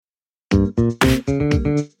Smart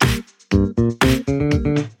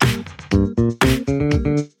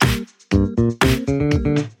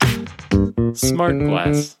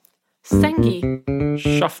Glass. Sengi.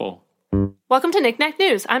 Shuffle. Welcome to Knick-Knack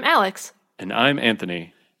News. I'm Alex. And I'm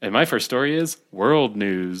Anthony. And my first story is World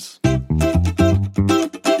News.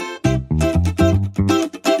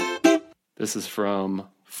 This is from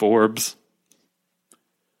Forbes.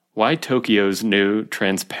 Why Tokyo's new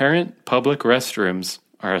transparent public restrooms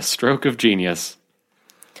are a stroke of genius.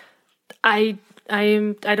 I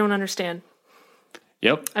don't understand.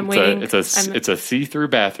 Yep. I'm waiting. It's a see-through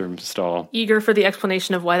bathroom stall. Eager for the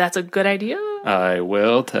explanation of why that's a good idea. I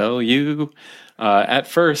will tell you. At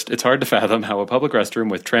first, it's hard to fathom how a public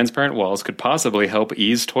restroom with transparent walls could possibly help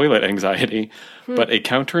ease toilet anxiety, but a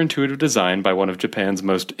counterintuitive design by one of Japan's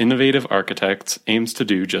most innovative architects aims to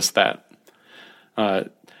do just that.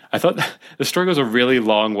 I thought the story goes a really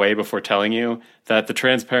long way before telling you that the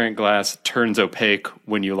transparent glass turns opaque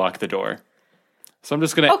when you lock the door. So I'm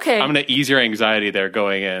just gonna ease your anxiety there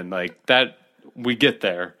going in like that. We get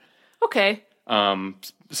there. Okay.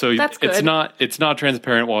 So that's good. It's not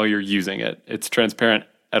transparent while you're using it. It's transparent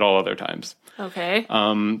at all other times. Okay.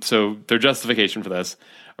 So their justification for this: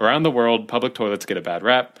 around the world, public toilets get a bad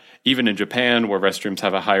rap. Even in Japan, where restrooms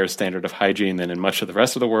have a higher standard of hygiene than in much of the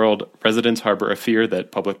rest of the world, residents harbor a fear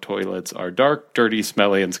that public toilets are dark, dirty,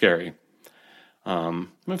 smelly, and scary.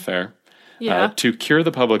 Fair. Yeah. To cure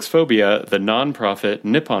the public's phobia, the nonprofit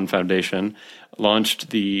Nippon Foundation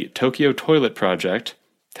launched the Tokyo Toilet Project,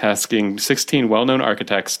 tasking 16 well-known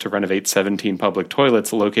architects to renovate 17 public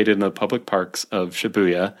toilets located in the public parks of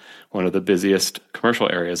Shibuya, one of the busiest commercial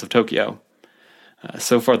areas of Tokyo.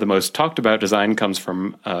 So far, the most talked-about design comes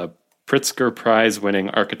from Pritzker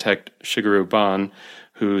Prize-winning architect Shigeru Ban,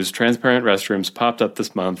 whose transparent restrooms popped up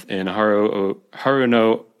this month in Haruno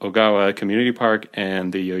Ogawa Community Park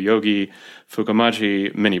and the Yoyogi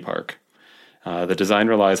Fukamachi Mini Park. The design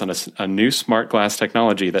relies on a new smart glass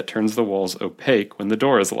technology that turns the walls opaque when the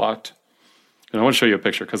door is locked. And I want to show you a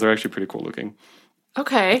picture because they're actually pretty cool looking.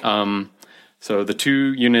 Okay. So the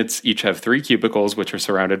two units each have 3 cubicles, which are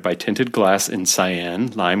surrounded by tinted glass in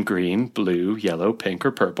cyan, lime green, blue, yellow, pink,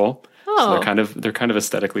 or purple. Oh. So they're kind of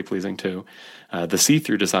aesthetically pleasing too. The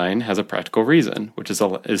see-through design has a practical reason, which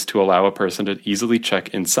is to allow a person to easily check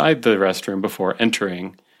inside the restroom before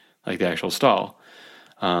entering, like the actual stall.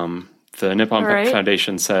 The Nippon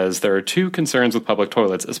Foundation says there are 2 concerns with public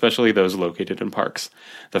toilets, especially those located in parks.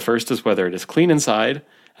 The first is whether it is clean inside,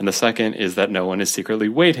 and the second is that no one is secretly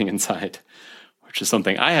waiting inside, which is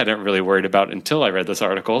something I hadn't really worried about until I read this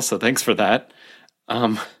article, so thanks for that.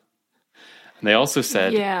 And they also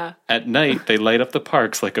said, at night, they light up the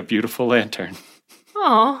parks like a beautiful lantern.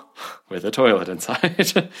 Aww. With a toilet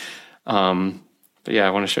inside. But yeah, I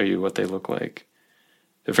want to show you what they look like.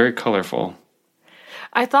 They're very colorful.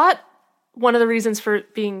 I thought one of the reasons for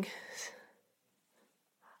it being...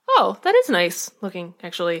 Oh, that is nice looking,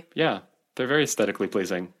 actually. Yeah, they're very aesthetically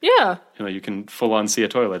pleasing. Yeah. You can full-on see a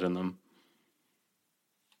toilet in them.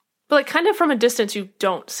 But like kind of from a distance, you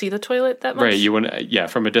don't see the toilet that much. Right, you wouldn't. Yeah,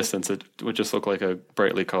 from a distance, it would just look like a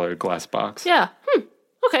brightly colored glass box. Yeah.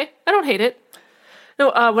 Okay, I don't hate it. No,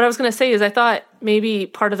 what I was going to say is I thought maybe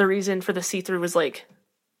part of the reason for the see-through was like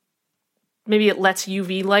maybe it lets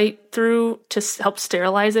UV light through to help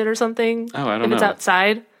sterilize it or something. Oh, I don't know. If it's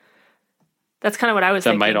outside. That's kind of what I was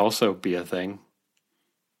thinking. That might also be a thing.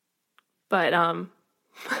 But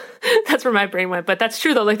that's where my brain went. But that's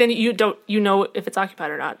true though. Like then you know if it's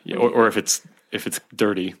occupied or not. Yeah, or if it's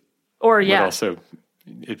dirty. Or yeah. Also,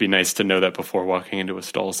 it'd be nice to know that before walking into a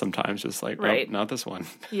stall sometimes. Just like, right. Oh, not this one.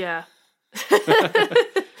 Yeah.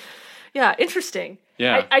 Yeah, interesting.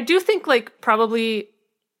 Yeah. I do think like probably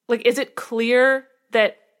like is it clear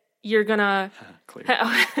that you're gonna clear.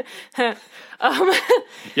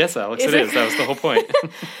 Yes, Alex, it is. That was the whole point.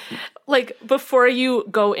 Like before you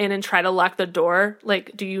go in and try to lock the door,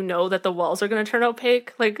 like do you know that the walls are going to turn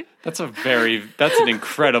opaque? Like that's an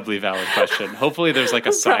incredibly valid question. Hopefully there's like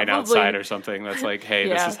a sign outside or something that's like, hey,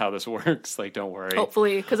 this is how this works. Like, don't worry.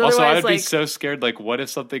 Hopefully, because also I would be so scared. Like, what if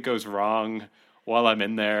something goes wrong while I'm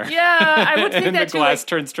in there? Yeah, I would think and that the glass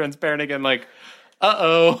turns transparent again. Like,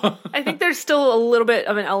 uh-oh. I think there's still a little bit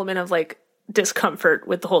of an element of like discomfort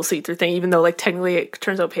with the whole see-through thing, even though like technically it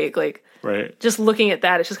turns opaque. Like, right. Just looking at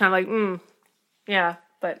that, it's just kind of like, yeah,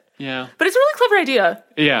 but it's a really clever idea.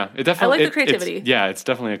 Yeah, it definitely. I like the creativity. It's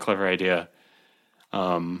definitely a clever idea.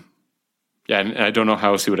 And I don't know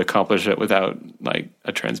how else you would accomplish it without like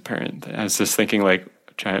a transparent thing. I was just thinking like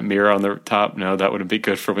a giant mirror on the top. No, that wouldn't be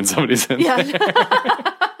good for when somebody's in there.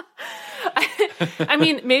 I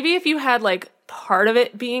mean, maybe if you had like part of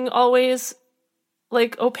it being always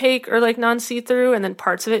like opaque or like non-see-through, and then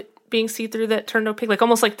parts of it being see-through that turned opaque. Like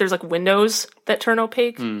almost like there's like windows that turn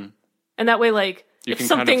opaque. And that way, like if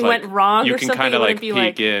something went wrong or something, it wouldn't be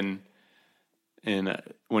like... You can kind of like peek in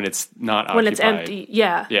when it's not occupied. When it's empty,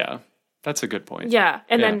 yeah. Yeah, that's a good point. Yeah,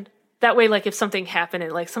 and then that way, like if something happened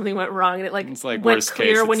and like something went wrong and it like, it's like went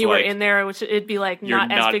clear case, when you were like in there, which it'd be like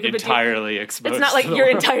not as big of a deal. You're not entirely exposed. It's not like your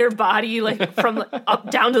entire body, like from up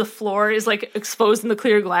down to the floor, is like exposed in the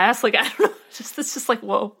clear glass. Like I don't know, it's just like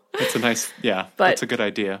whoa. It's a nice, that's a good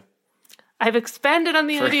idea. I've expanded on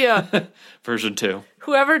the idea. Version 2.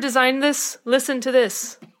 Whoever designed this, listen to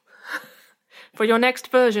this for your next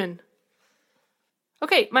version.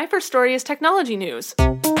 Okay, my first story is technology news.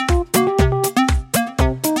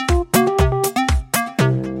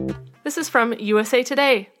 This is from USA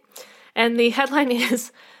Today, and the headline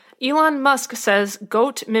is, Elon Musk says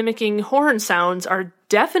goat mimicking horn sounds are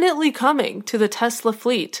definitely coming to the Tesla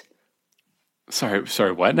fleet.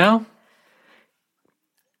 Sorry, what now?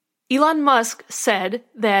 Elon Musk said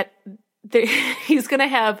that he's going to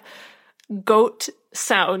have goat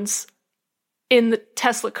sounds in the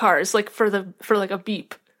Tesla cars, like for like a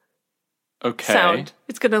beep sound.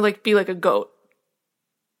 It's going to like be like a goat.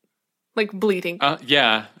 Like bleating.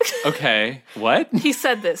 Yeah. Okay. What? He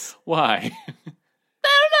said this. Why?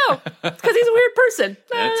 I don't know. It's because he's a weird person.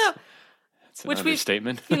 I don't know. That's an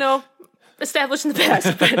understatement. We, established in the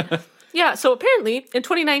past. But yeah, so apparently in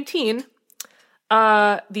 2019,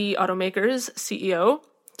 the automaker's CEO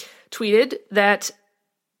tweeted that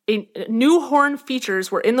new horn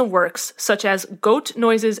features were in the works, such as goat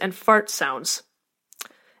noises and fart sounds.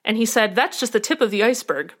 And he said, that's just the tip of the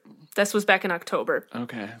iceberg. This was back in October.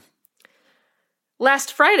 Okay.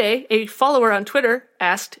 Last Friday, a follower on Twitter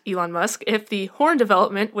asked Elon Musk if the horn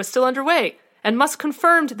development was still underway, and Musk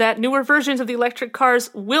confirmed that newer versions of the electric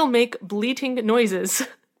cars will make bleating noises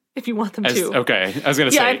if you want them to. Okay, I was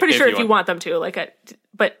going to say... Yeah, I'm pretty sure if you want them to.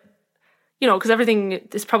 But, because everything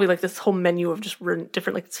is probably like this whole menu of just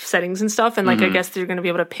different like settings and stuff, and I guess you're going to be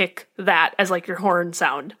able to pick that as like your horn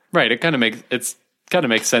sound. Right, it kind of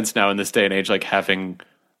makes sense now in this day and age, like having...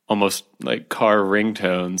 almost like car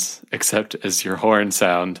ringtones, except as your horn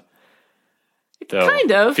sound. Though,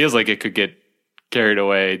 kind of. Feels like it could get carried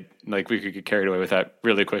away, like we could get carried away with that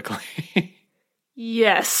really quickly.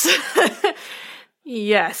 Yes.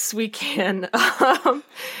 Yes, we can. So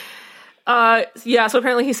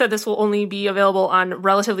apparently he said this will only be available on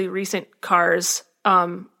relatively recent cars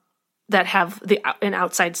that have an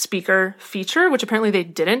outside speaker feature, which apparently they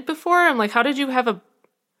didn't before. I'm like, how did you have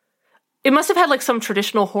it must have had like some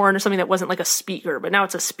traditional horn or something that wasn't like a speaker, but now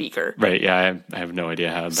it's a speaker. Right, yeah, I have no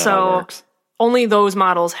idea how that all works. Only those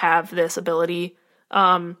models have this ability.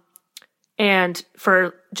 And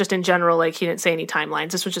for just in general, like he didn't say any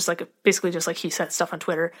timelines. This was just like basically just like he said stuff on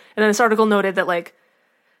Twitter. And then this article noted that like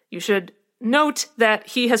you should note that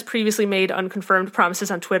he has previously made unconfirmed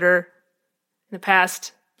promises on Twitter in the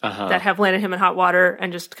past that have landed him in hot water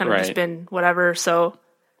and just kind of just been whatever. So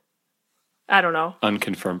I don't know.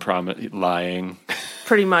 Unconfirmed promise, lying.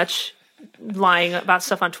 Pretty much lying about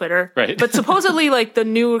stuff on Twitter. Right. But supposedly, like, the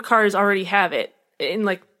newer cars already have it in,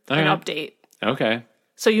 like, an update. Okay.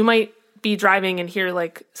 So you might be driving and hear,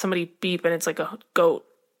 like, somebody beep and it's like a goat.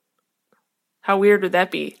 How weird would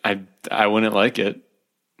that be? I wouldn't like it.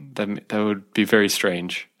 That would be very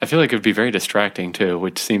strange. I feel like it would be very distracting, too,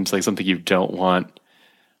 which seems like something you don't want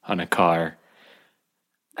on a car.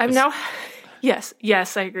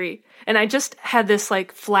 Yes, I agree. And I just had this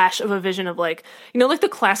like flash of a vision of like, like the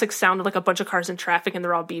classic sound of like a bunch of cars in traffic and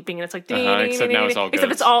they're all beeping and it's like, except now it's all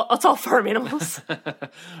except it's all farm animals.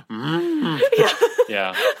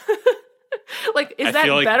 Yeah. Like, is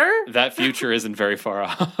that better? That future isn't very far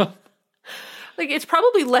off. Like, it's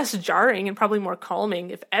probably less jarring and probably more calming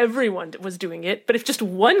if everyone was doing it. But if just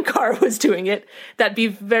one car was doing it, that'd be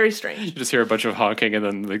very strange. You just hear a bunch of honking and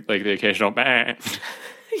then like the occasional bah.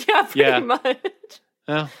 Yeah, pretty much.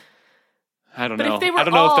 Well, I don't know. I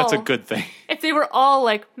don't know if that's a good thing. If they were all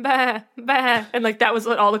like, bah, bah, and like that was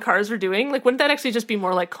what all the cars were doing, like wouldn't that actually just be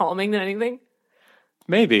more like calming than anything?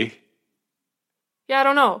 Maybe. Yeah, I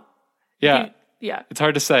don't know. Yeah. Yeah. It's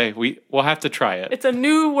hard to say. We'll have to try it. It's a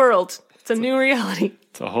new world. It's a new reality.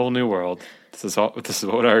 It's a whole new world. This is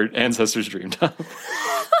what our ancestors dreamed of.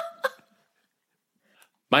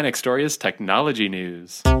 My next story is technology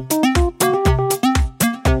news.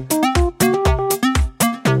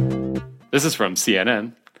 This is from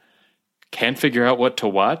CNN. Can't figure out what to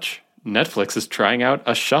watch? Netflix is trying out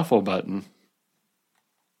a shuffle button.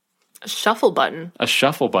 A shuffle button? A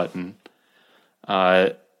shuffle button.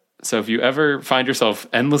 So if you ever find yourself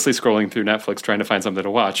endlessly scrolling through Netflix trying to find something to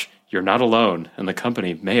watch, you're not alone, and the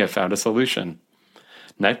company may have found a solution.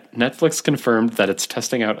 Netflix confirmed that it's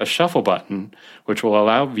testing out a shuffle button, which will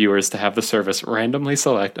allow viewers to have the service randomly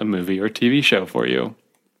select a movie or TV show for you.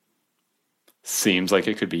 Seems like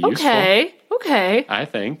it could be useful. Okay. I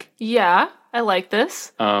think. Yeah, I like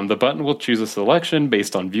this. The button will choose a selection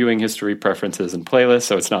based on viewing history, preferences, and playlists,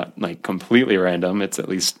 so it's not like completely random. It's at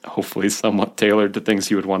least hopefully somewhat tailored to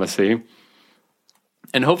things you would want to see.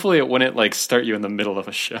 And hopefully it wouldn't like start you in the middle of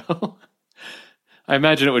a show. I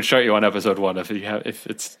imagine it would start you on episode 1 if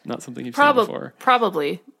it's not something you've seen before.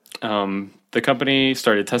 Probably. The company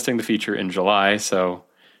started testing the feature in July, so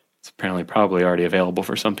it's apparently probably already available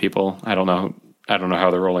for some people. I don't know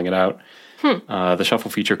how they're rolling it out. The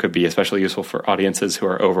shuffle feature could be especially useful for audiences who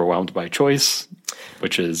are overwhelmed by choice,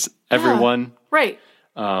 which is everyone. Right.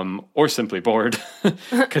 Or simply bored.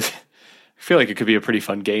 Because I feel like it could be a pretty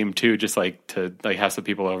fun game too, just like to like have some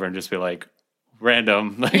people over and just be like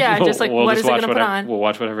random. Like, what is it going to put on? We'll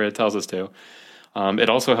watch whatever it tells us to. It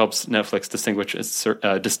also helps Netflix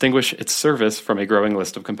distinguish its service from a growing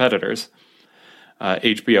list of competitors.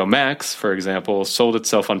 HBO Max, for example, sold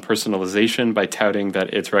itself on personalization by touting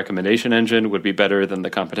that its recommendation engine would be better than the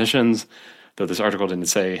competition's, though this article didn't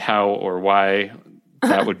say how or why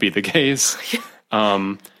that would be the case.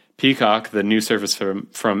 Peacock, the new service from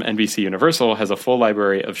NBC Universal, has a full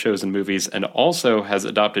library of shows and movies and also has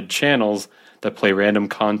adopted channels that play random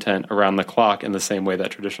content around the clock in the same way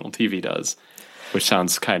that traditional TV does, which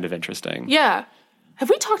sounds kind of interesting. Yeah.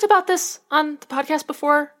 Have we talked about this on the podcast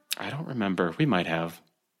before? I don't remember. We might have.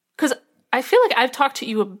 Because I feel like I've talked to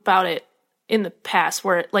you about it in the past,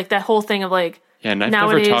 where like that whole thing of like, yeah, and I've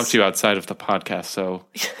never talked to you outside of the podcast, so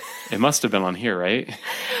it must have been on here, right?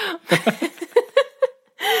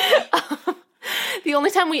 The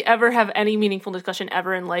only time we ever have any meaningful discussion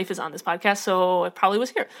ever in life is on this podcast, so it probably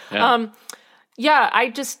was here. Yeah.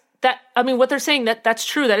 What they're saying, that's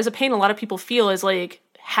true. That is a pain a lot of people feel, is like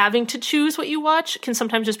having to choose what you watch can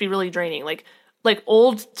sometimes just be really draining. Like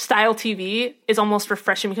old style TV is almost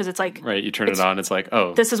refreshing because it's like, right, you turn it on, it's like,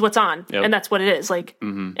 oh, this is what's on, yep. And that's what it is. Like,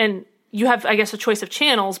 and you have, I guess, a choice of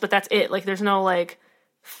channels, but that's it. Like, there's no like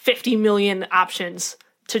 50 million options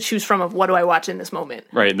to choose from of what do I watch in this moment.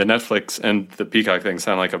 Right. The Netflix and the Peacock thing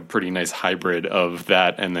sound like a pretty nice hybrid of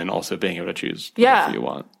that, and then also being able to choose whatever you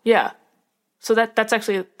want. Yeah. So that's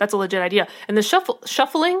a legit idea. And the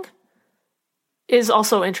shuffling is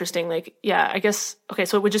also interesting. Like, yeah, I guess, okay,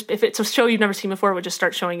 so it would just, if it's a show you've never seen before, it would just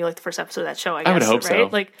start showing you like the first episode of that show, I guess. I would hope right? so.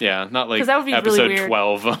 Like, yeah, not like that would be episode really weird.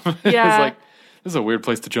 12. Yeah. It's like, this is a weird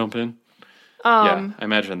place to jump in. Yeah, I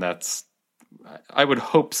imagine I would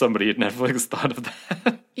hope somebody at Netflix thought of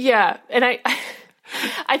that. Yeah, and I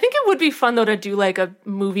think it would be fun though to do like a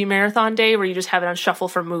movie marathon day where you just have it on shuffle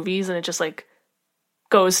for movies and it just like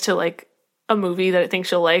goes to like a movie that it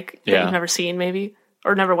thinks you'll like that you've never seen maybe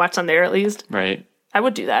or never watched on there at least. Right. I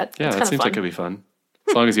would do that. Yeah, that seems like it could be fun.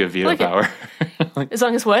 As long as you have veto power. As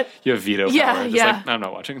long as what? You have veto power. Just like, I'm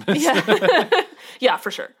not watching this. Yeah. Yeah,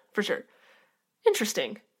 for sure. For sure.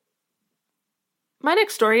 Interesting. My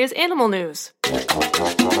next story is animal news.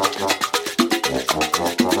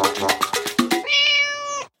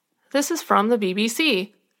 This is from the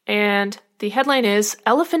BBC, and the headline is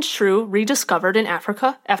Elephant Shrew Rediscovered in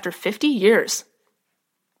Africa After 50 Years.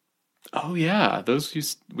 Oh, yeah.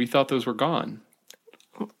 We thought those were gone.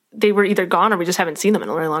 They were either gone or we just haven't seen them in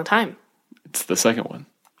a very long time. It's the second one.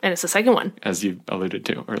 And it's the second one. As you alluded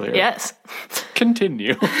to earlier. Yes.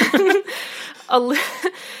 Continue.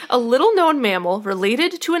 A little-known mammal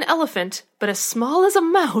related to an elephant, but as small as a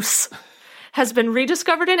mouse, has been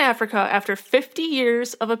rediscovered in Africa after 50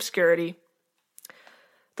 years of obscurity.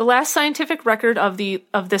 The last scientific record of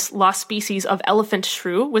this lost species of elephant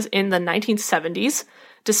shrew was in the 1970s,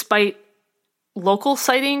 despite local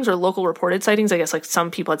sightings or local reported sightings. I guess like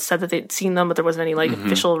some people had said that they'd seen them, but there wasn't any like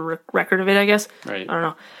official record of it, I guess. Right. I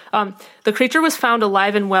don't know. The creature was found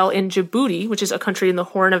alive and well in Djibouti, which is a country in the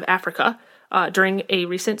Horn of Africa, during a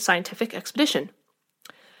recent scientific expedition.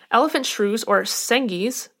 Elephant shrews, or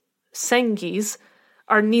sengis,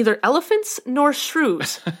 are neither elephants nor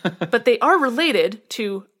shrews, but they are related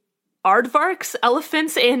to aardvarks,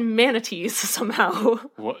 elephants, and manatees somehow.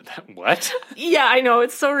 What? Yeah, I know.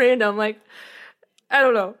 It's so random. Like, I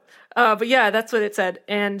don't know. But yeah, that's what it said.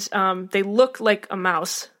 And they look like a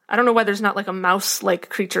mouse. I don't know why there's not like a mouse-like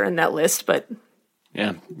creature in that list, but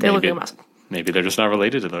yeah, they look like a mouse. Maybe they're just not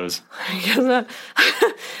related to those. I guess not.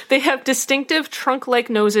 They have distinctive trunk-like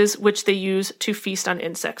noses, which they use to feast on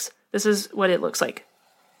insects. This is what it looks like.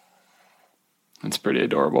 It's pretty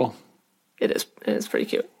adorable. It is. It is pretty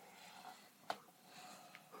cute.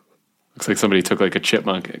 Looks like somebody took like a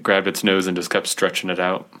chipmunk, grabbed its nose, and just kept stretching it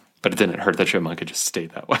out. But it didn't hurt the chipmunk. It just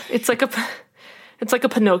stayed that way. It's like It's like a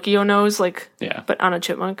Pinocchio nose, like, Yeah. but on a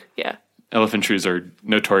chipmunk. Yeah. Elephant shrews are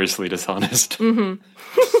notoriously dishonest.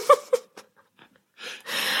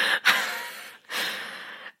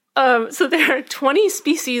 So there are 20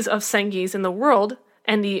 species of sengis in the world,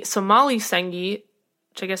 and the Somali sengi,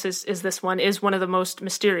 which I guess is this one, is one of the most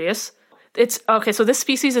mysterious. It's okay. So this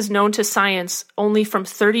species is known to science only from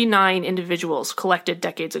 39 individuals collected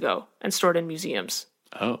decades ago and stored in museums.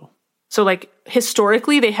 Oh. So like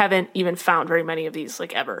historically, they haven't even found very many of these,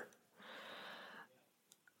 like ever.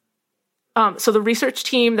 So the research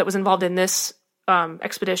team that was involved in this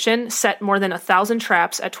expedition set more than 1,000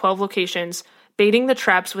 traps at 12 locations, baiting the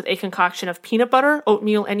traps with a concoction of peanut butter,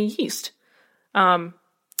 oatmeal, and yeast. And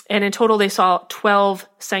in total, they saw 12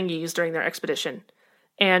 sengis during their expedition.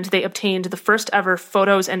 And they obtained the first ever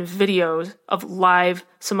photos and videos of live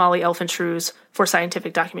Somali elephant shrews for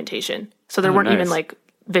scientific documentation. So there weren't even like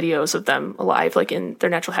videos of them alive, like in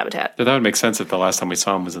their natural habitat. That would make sense if the last time we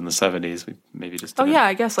saw them was in the 70s. We maybe just didn't,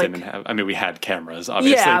 I guess like didn't have. I mean, we had cameras,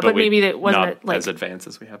 obviously, but maybe it wasn't not like as advanced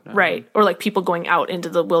as we have now. Right. Or like people going out into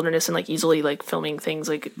the wilderness and like easily like filming things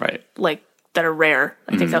like like that are rare.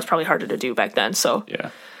 I think that was probably harder to do back then. So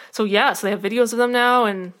so they have videos of them now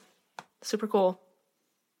and super cool.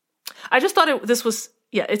 I just thought this was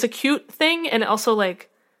it's a cute thing, and also like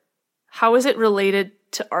how is it related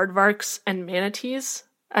to aardvarks and manatees?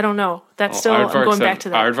 I don't know. That's still I'm going back to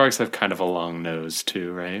that. Aardvarks have kind of a long nose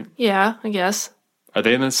too, right? Yeah, I guess. Are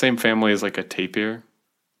they in the same family as like a tapir?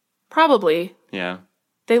 Probably. Yeah.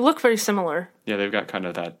 They look very similar. Yeah, they've got kind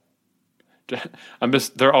of that.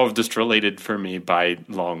 They're all just related for me by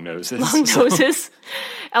long noses. Long noses.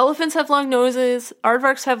 Elephants have long noses.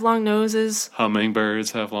 Aardvarks have long noses.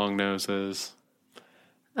 Hummingbirds have long noses.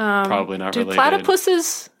 Probably not related. Do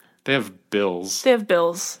platypuses? They have bills. They have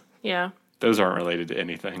bills. Yeah. Those aren't related to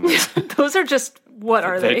anything. Those are just, what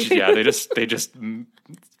are they? They just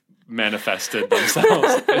manifested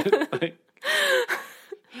themselves. Like,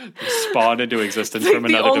 spawned into existence from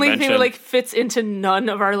another dimension. The only thing that like fits into none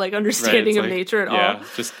of our like understanding of nature at all. Yeah,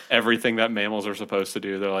 just everything that mammals are supposed to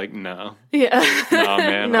do. They're like, no. Yeah. Nah,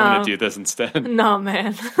 man, I'm going to do this instead. No,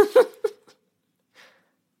 man.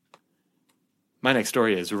 My next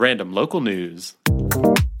story is random local news.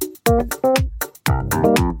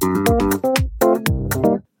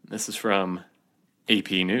 This is from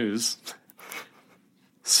AP News.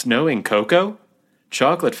 Snowing cocoa?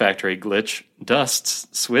 Chocolate factory glitch dusts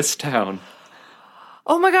Swiss town.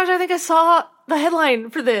 Oh my gosh, I think I saw the headline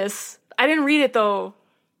for this. I didn't read it though.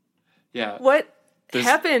 Yeah. What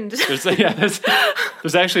happened? There's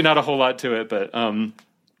actually not a whole lot to it, but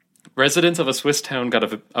residents of a Swiss town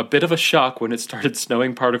got a bit of a shock when it started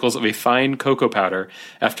snowing particles of a fine cocoa powder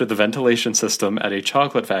after the ventilation system at a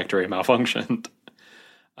chocolate factory malfunctioned.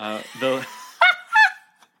 It's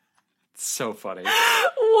so funny.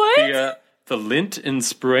 What? The Lindt and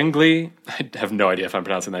Sprengli, I have no idea if I'm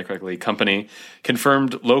pronouncing that correctly, company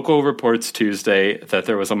confirmed local reports Tuesday that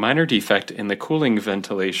there was a minor defect in the cooling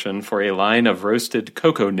ventilation for a line of roasted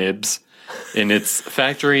cocoa nibs in its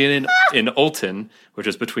factory in Olten, which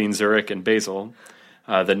is between Zurich and Basel.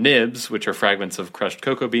 The nibs, which are fragments of crushed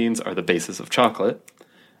cocoa beans, are the basis of chocolate.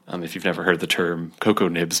 If you've never heard the term cocoa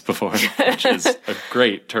nibs before, which is a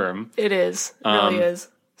great term. It is. It really is.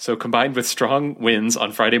 So combined with strong winds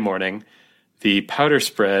on Friday morning, the powder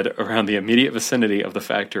spread around the immediate vicinity of the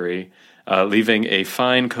factory, leaving a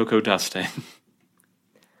fine cocoa dusting.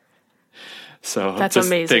 So that's just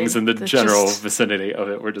amazing. Things in the general vicinity of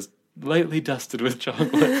it were just lightly dusted with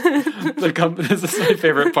chocolate. This is my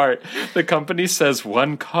favorite part. The company says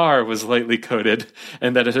one car was lightly coated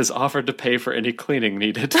and that it has offered to pay for any cleaning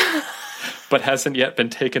needed, but hasn't yet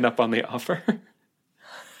been taken up on the offer.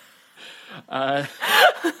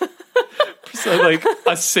 So, like,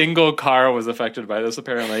 a single car was affected by this,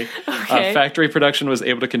 apparently. Okay. Factory production was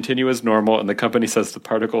able to continue as normal, and the company says the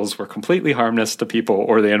particles were completely harmless to people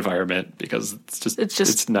or the environment because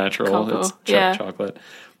it's natural. Cocoa. It's chocolate.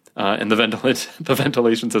 And the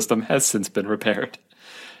ventilation system has since been repaired.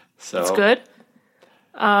 So that's good.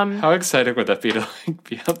 How exciting would that be to like,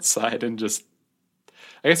 be outside and just...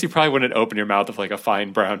 I guess you probably wouldn't open your mouth if like a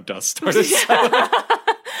fine brown dust started.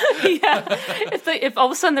 Yeah, if all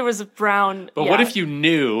of a sudden there was a brown. But what if you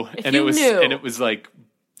knew and it was like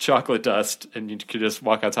chocolate dust, and you could just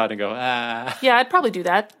walk outside and go ah? Yeah, I'd probably do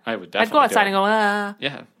that. I would definitely. I'd go outside and go ah.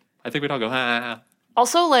 Yeah, I think we'd all go ah.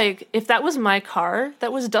 Also, like if that was my car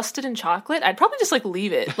that was dusted in chocolate, I'd probably just like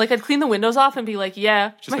leave it. Like I'd clean the windows off and be like,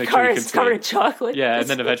 yeah, just my car is covered in chocolate. Yeah, and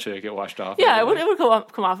then eventually it'd get washed off. Yeah, it would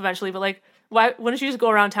come off eventually, but like. Why wouldn't you just go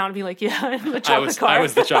around town and be like, yeah, I'm the chocolate car. I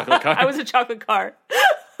was the chocolate car. I was a chocolate car.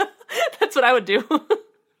 That's what I would do.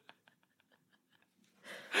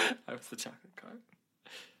 What's the chocolate card?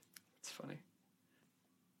 It's funny.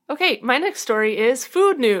 Okay, my next story is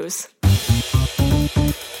food news.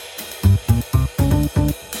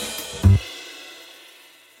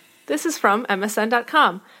 This is from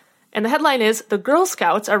MSN.com. And the headline is, the Girl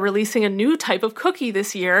Scouts are releasing a new type of cookie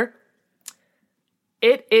this year.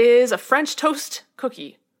 It is a French toast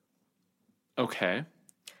cookie. Okay.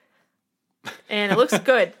 And it looks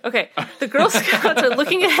good. Okay, the Girl Scouts are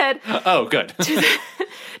looking ahead Oh, good. to the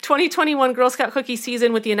 2021 Girl Scout cookie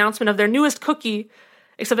season with the announcement of their newest cookie,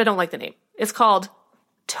 except I don't like the name. It's called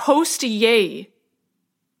Toast Yay.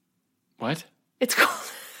 What? It's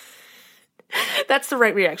called... That's the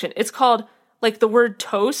right reaction. It's called, like, the word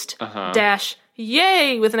toast dash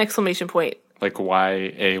yay with an exclamation point. Like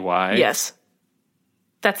Y-A-Y? Yes.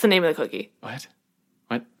 That's the name of the cookie. What?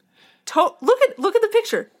 What? Look at the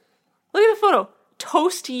picture. Look at the photo.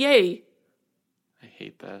 Toast yay. I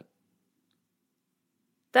hate that.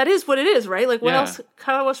 That is what it is, right? Like, what Yeah. else?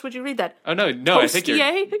 How else would you read that? Oh, no, Toast I think you're...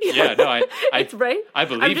 yay? Yeah, no, I It's right. I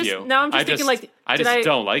believe you. Now I'm just thinking, like, I did just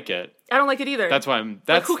don't like it. I don't like it either. That's why I'm...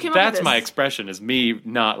 Like, who came up with That's this? my expression, is me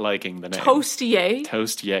not liking the name. Toast yay.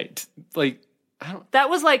 Toast yay. Like, I don't... That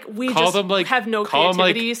was like, we Call just them like... have no call them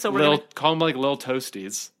creativity, like so we're little, gonna... Call them like Lil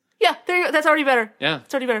Toasties. Yeah, there you go. That's already better. Yeah.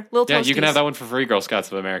 It's already better. Little Yeah, toasties. you can have that one for free, Girl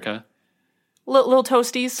Scouts of America. Little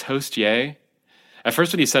toasties. Toast yay. At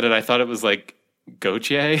first when you said it, I thought it was like goat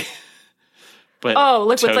yay. But Oh,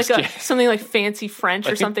 like with toast like yay. something like fancy French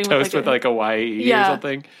or Like something. Toast with with like a Y-E Yeah. or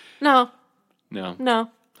something. No, No. no.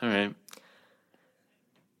 All right.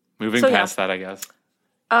 Moving So, yeah. past that, I guess.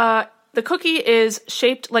 The cookie is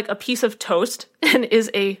shaped like a piece of toast and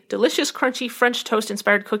is a delicious, crunchy French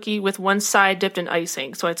toast-inspired cookie with one side dipped in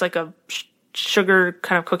icing. So it's like a sugar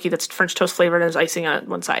kind of cookie that's French toast flavored and there's icing on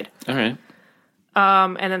one side. All right.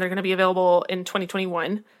 And then they're going to be available in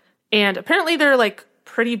 2021. And apparently they're like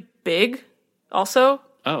pretty big also.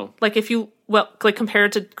 Oh. Like if you, well, like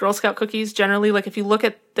compared to Girl Scout cookies generally, like if you look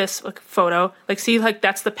at this like photo, like see like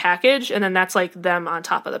that's the package and then that's like them on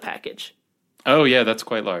top of the package. Oh, yeah, that's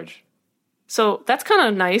quite large. So that's kind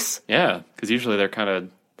of nice. Yeah, because usually they're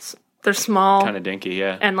kind They're small of dinky,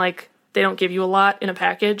 yeah. and like they don't give you a lot in a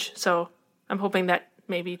package. So I'm hoping that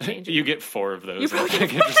maybe changes. You get 4 of those. You probably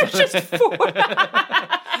just 4.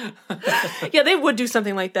 Yeah, they would do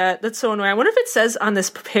something like that. That's so annoying. I wonder if it says on this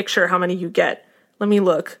picture how many you get. Let me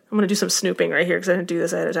look. I'm going to do some snooping right here because I didn't do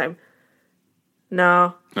this ahead of time.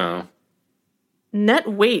 No. No.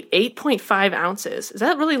 Net weight, 8.5 ounces. Is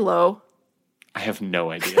that really low? I have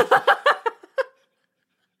no idea.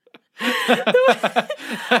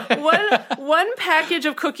 One package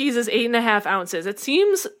of cookies is 8.5 ounces. It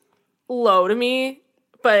seems low to me,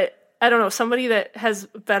 but I don't know. Somebody that has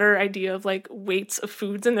a better idea of like weights of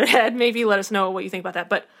foods in their head, maybe let us know what you think about that.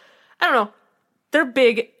 But I don't know. They're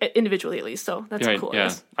big individually at least, so that's Right, cool.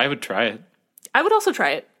 yeah, I would try it. I would also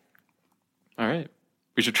try it. All right.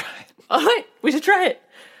 We should try it. All right, we should try it.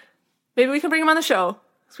 Maybe we can bring them on the show.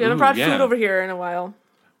 So we haven't brought yeah. food over here in a while.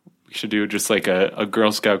 We should do just like a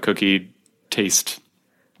Girl Scout cookie taste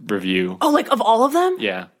review. Oh, like of all of them?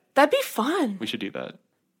 Yeah, That'd be fun. we should do that.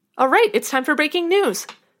 All right, it's time for breaking news.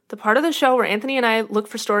 The part of the show where Anthony and I look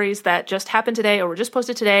for stories that just happened today or were just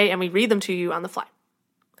posted today, and we read them to you on the fly.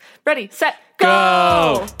 Ready, set,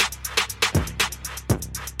 go!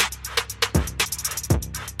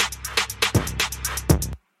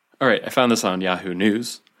 All right, I found this on Yahoo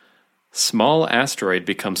News. Small asteroid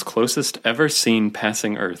becomes closest ever seen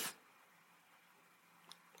passing Earth.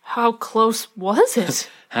 How close was it?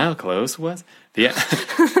 How close was the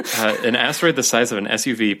an asteroid the size of an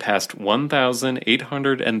SUV passed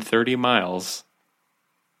 1,830 miles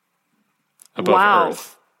above Wow.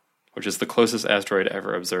 Earth, which is the closest asteroid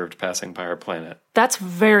ever observed passing by our planet. That's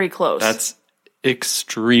very close. That's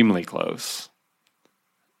extremely close.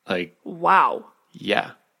 Like, wow.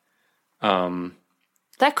 yeah.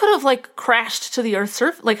 That could have like crashed to the Earth's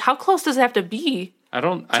surface. Like, how close does it have to be? I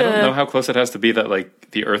don't know how close it has to be that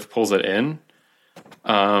like the Earth pulls it in.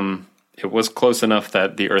 It was close enough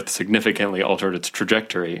that the Earth significantly altered its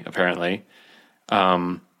trajectory, apparently.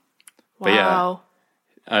 But Wow.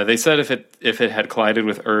 yeah, they said if it had collided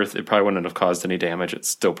with Earth, it probably wouldn't have caused any damage. It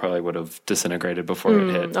still probably would have disintegrated before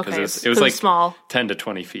it hit. Okay. It So was like small. 10 to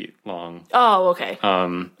 20 feet long. Oh, okay.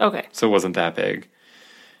 Okay. So it wasn't that big.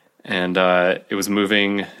 And it was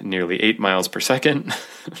moving nearly 8 miles per second.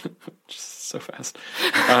 Just so fast.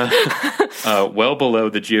 Well below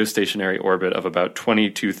the geostationary orbit of about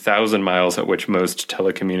 22,000 miles at which most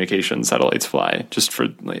telecommunication satellites fly. Just for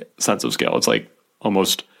like, sense of scale, it's like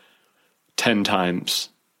almost 10 times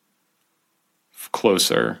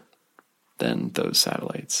closer than those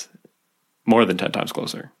satellites. More than 10 times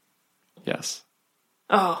closer. Yes.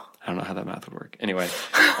 Oh. I don't know how that math would work. Anyway.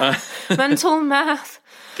 Mental math.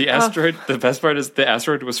 The asteroid, the best part is the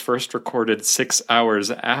asteroid was first recorded 6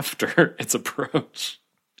 hours after its approach.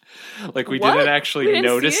 Like, we What? didn't actually We didn't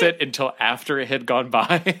notice see it until after it had gone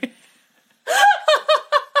by.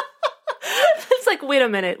 It's like, wait a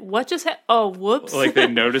minute, what just happened? Oh, whoops. Like, they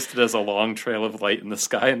noticed it as a long trail of light in the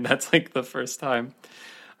sky, and that's, like, the first time.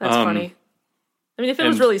 That's funny. I mean, if it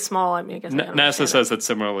was really small, I mean, I guess I don't NASA understand says that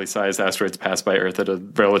similarly sized asteroids pass by Earth at a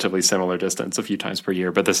relatively similar distance a few times per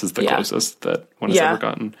year, but this is the closest that one has ever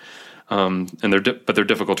gotten. And they're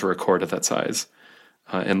difficult to record at that size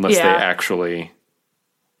unless they actually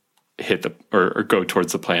hit the or go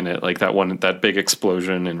towards the planet. Like that big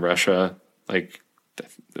explosion in Russia, like,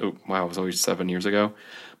 it was only 7 years ago.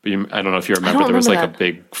 But I don't know if you remember, there was like a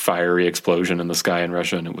big fiery explosion in the sky in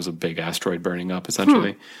Russia, and it was a big asteroid burning up,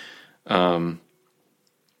 essentially.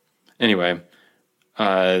 Anyway,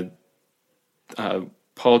 Paul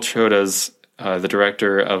Chodas, the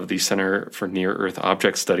director of the Center for Near-Earth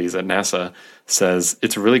Object Studies at NASA, says,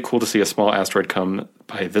 it's really cool to see a small asteroid come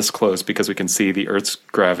by this close because we can see the Earth's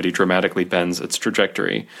gravity dramatically bends its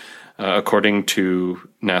trajectory. According to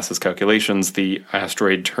NASA's calculations, the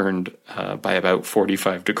asteroid turned by about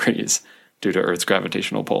 45 degrees due to Earth's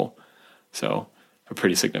gravitational pull. So a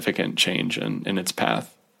pretty significant change in its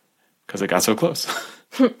path because it got so close.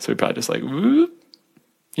 So we probably just like, whoop,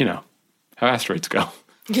 how asteroids go.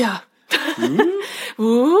 Yeah.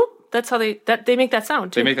 Whoop. That's how they make that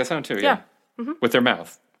sound, too. They make that sound, too, yeah. Mm-hmm. With their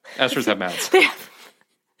mouth. Asteroids have mouths.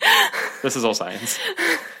 This is all science.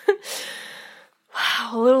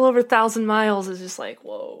 Wow, a little over 1,000 miles is just like,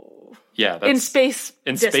 whoa. Yeah. In space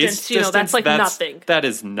distance, that's like nothing. That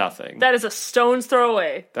is nothing. That is a stone's throw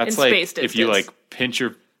away. That's in like space distance. If you like pinch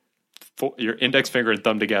your index finger and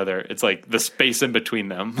thumb together, it's like the space in between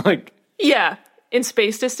them. Like, yeah, in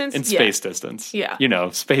space distance. In space distance. Yeah.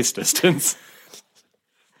 Space distance.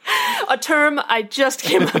 A term I just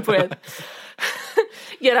came up with.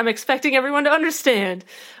 Yet I'm expecting everyone to understand.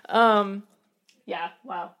 Yeah,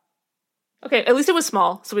 wow. Okay, at least it was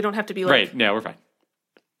small, so we don't have to be like... Right, yeah, we're fine.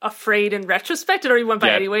 Afraid in retrospect. It already went by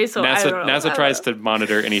anyway, so I don't know. NASA tries to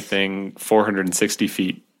monitor anything 460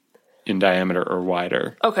 feet in diameter or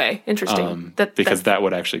wider. Okay, interesting. Because that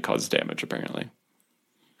would actually cause damage, apparently.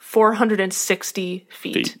 460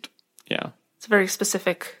 feet. Yeah. It's a very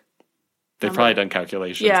specific... They've probably done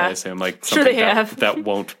calculations, I assume. Like something that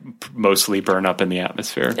won't mostly burn up in the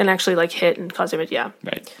atmosphere. And actually like hit and cause damage, yeah.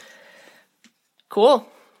 Right. Cool.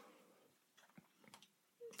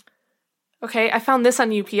 Okay, I found this on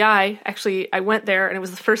UPI. Actually, I went there and it was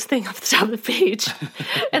the first thing off the top of the page.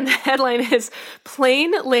 And the headline is,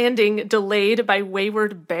 Plane Landing Delayed by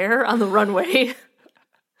Wayward Bear on the Runway.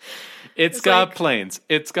 It's got planes.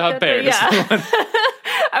 It's got bears. Yeah.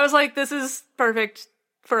 I was like, this is perfect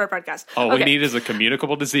for our podcast. All we need is a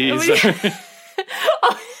communicable disease.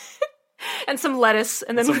 And some lettuce.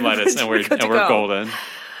 And then we're golden.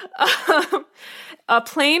 A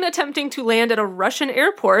plane attempting to land at a Russian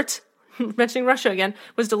airport, mentioning Russia again,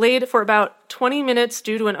 was delayed for about 20 minutes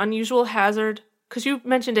due to an unusual hazard. Because you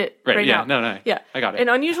mentioned it right now. No. Yeah, I got it. An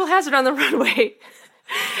unusual hazard on the runway.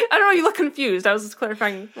 I don't know, you look confused. I was just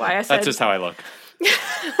clarifying why I said... That's just how I look.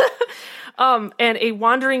 And a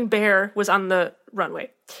wandering bear was on the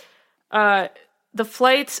runway. The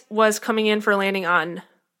flight was coming in for a landing on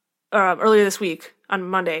earlier this week, on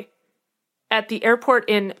Monday, at the airport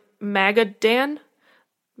in Magadan,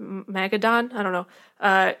 I don't know,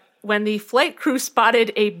 when the flight crew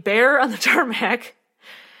spotted a bear on the tarmac.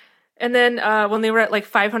 And then when they were at like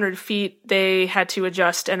 500 feet, they had to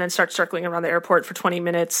adjust and then start circling around the airport for 20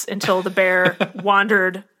 minutes until the bear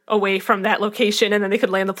wandered away from that location, and then they could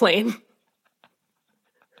land the plane.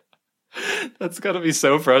 That's gotta be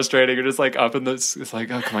so frustrating. You're just like up in this. It's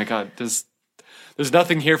like, oh my god, there's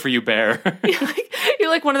nothing here for you, bear. You're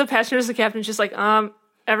like one of the passengers. The captain's just like,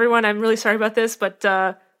 everyone, I'm really sorry about this, but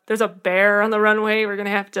there's a bear on the runway. We're gonna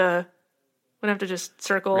have to just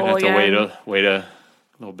circle. We're gonna have to wait a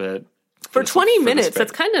little bit for 20 minutes.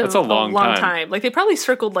 That's kind of a long time. Like they probably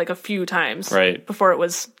circled like a few times, right, before it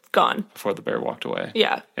was gone. Before the bear walked away.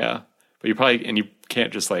 Yeah. But you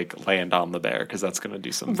can't just like land on the bear because that's going to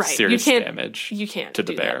do some serious damage. You can't to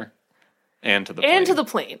the bear and to the plane. And to the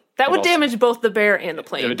plane. That would damage both the bear and the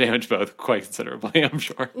plane. It would damage both quite considerably, I'm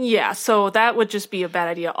sure. Yeah, so that would just be a bad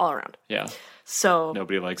idea all around. Yeah. So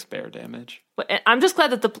nobody likes bear damage. But I'm just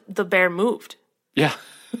glad that the bear moved. Yeah.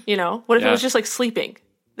 What if it was just like sleeping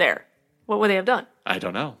there? What would they have done? I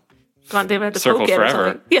don't know. gone. They've had to Circled poke it or forever.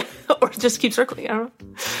 something. Yeah, or just keep circling. I don't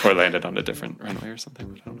know. Or landed on a different runway or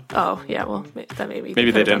something. I don't know. Oh yeah, well that maybe Maybe they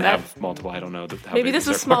could've didn't done that. have multiple. I don't know. How Maybe big this is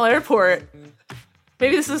a airport- small airport.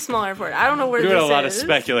 Maybe this is a small airport. I don't know where We're this doing a lot of is.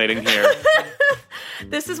 speculating here.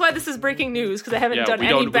 This is why this is breaking news because I haven't Yeah, done we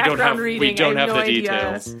any don't background have reading. we don't I have no the idea.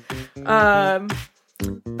 details.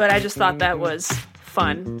 But I just thought that was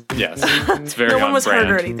fun. Yes, it's very No one on was brand.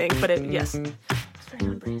 hurt or anything, but yes, it's very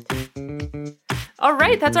on brand. All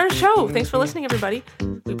right, that's our show. Thanks for listening, everybody.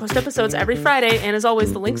 We post episodes every Friday, and as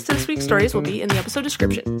always, the links to this week's stories will be in the episode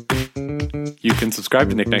description. You can subscribe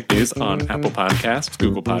to Knick-Knack News on Apple Podcasts,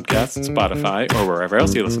 Google Podcasts, Spotify, or wherever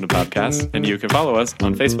else you listen to podcasts. And you can follow us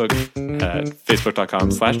on Facebook at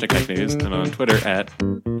facebook.com/Knick-Knack News and on Twitter at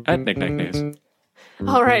Knick-Knack News.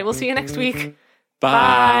 All right, we'll see you next week.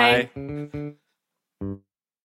 Bye. Bye.